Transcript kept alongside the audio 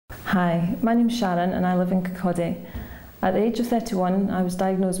Hi, my name's Sharon and I live in Kirkcaldy. At the age of 31, I was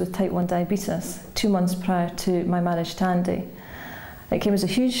diagnosed with type 1 diabetes 2 months prior to my marriage to Andy. It came as a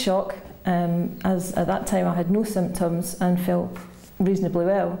huge shock, as at that time I had no symptoms and felt reasonably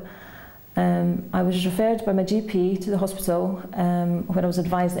well. I was referred by my GP to the hospital where I was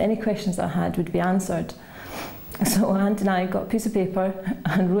advised that any questions that I had would be answered. So Andy and I got a piece of paper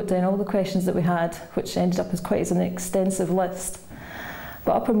and wrote down all the questions that we had, which ended up as quite an extensive list.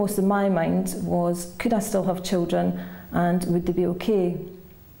 But uppermost in my mind was, could I still have children and would they be okay?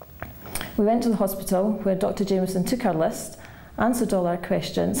 We went to the hospital where Dr. Jameson took our list, answered all our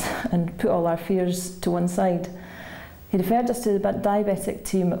questions and put all our fears to one side. He referred us to the diabetic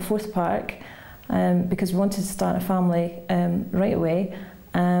team at Forth Park because we wanted to start a family right away,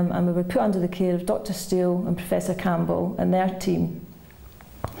 and we were put under the care of Dr. Steele and Professor Campbell and their team.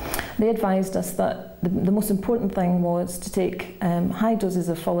 They advised us that the most important thing was to take high doses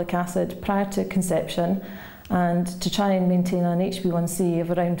of folic acid prior to conception and to try and maintain an HbA1c of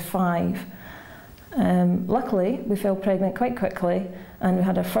around 5. Luckily, we fell pregnant quite quickly and we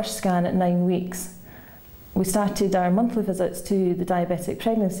had our first scan at 9 weeks. We started our monthly visits to the diabetic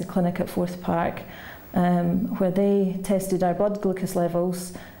pregnancy clinic at Forth Park, where they tested our blood glucose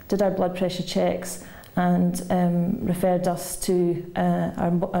levels, did our blood pressure checks and referred us to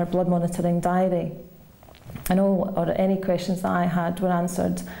our blood monitoring diary. And any questions that I had were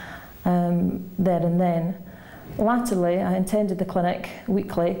answered there and then. Latterly, I attended the clinic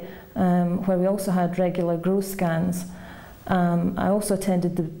weekly, where we also had regular growth scans. I also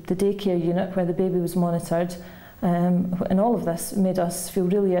attended the daycare unit where the baby was monitored, and all of this made us feel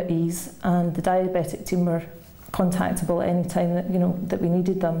really at ease, and the diabetic team were contactable at any time that we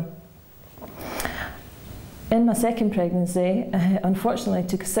needed them. In my second pregnancy, unfortunately I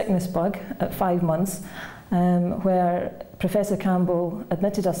took a sickness bug at 5 months, where Professor Campbell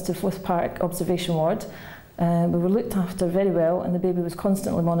admitted us to Forth Park observation ward. We were looked after very well and the baby was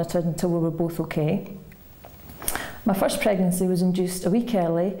constantly monitored until we were both okay. My first pregnancy was induced a week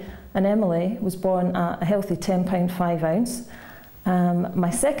early and Emily was born at a healthy 10 pound 5 ounce. My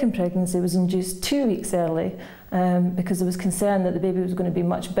second pregnancy was induced 2 weeks early because there was concern that the baby was going to be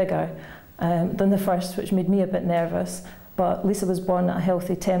much bigger than the first, which made me a bit nervous, but Lisa was born at a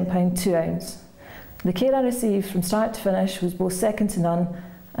healthy 10 pound 2 ounce. The care I received from start to finish was both second to none,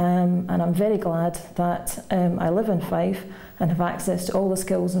 and I'm very glad that I live in Fife and have access to all the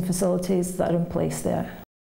skills and facilities that are in place there.